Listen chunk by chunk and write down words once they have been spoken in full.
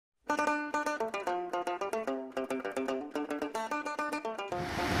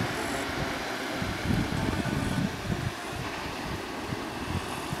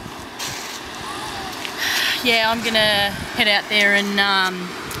yeah, I'm gonna head out there and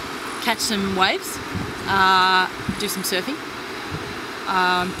catch some waves, do some surfing.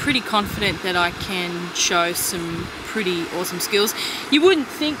 I'm pretty confident that I can show some pretty awesome skills. You wouldn't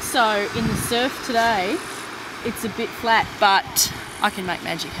think so in the surf today. It's a bit flat, but I can make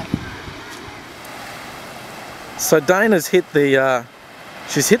magic happen. So Dayna's hit the,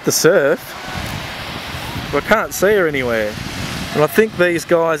 she's hit the surf, but I can't see her anywhere. And I think these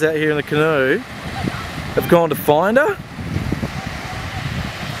guys out here in the canoe have gone to find her.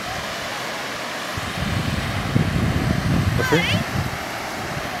 I think.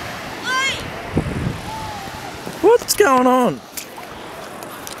 What's going on?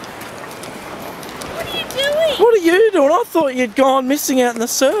 What are you doing? What are you doing? I thought you'd gone missing out in the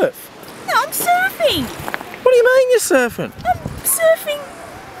surf. No, I'm surfing. What do you mean you're surfing? I'm surfing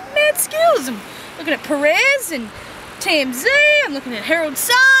mad skills. I'm looking at Perez and TMZ. I'm looking at Herald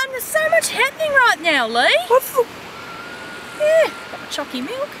Sun. There's so much happening right now, Lee. Yeah, got my chalky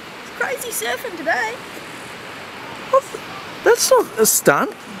milk. It's crazy surfing today. That's not a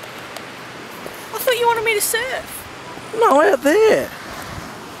stunt. I thought you wanted me to surf. No, out there.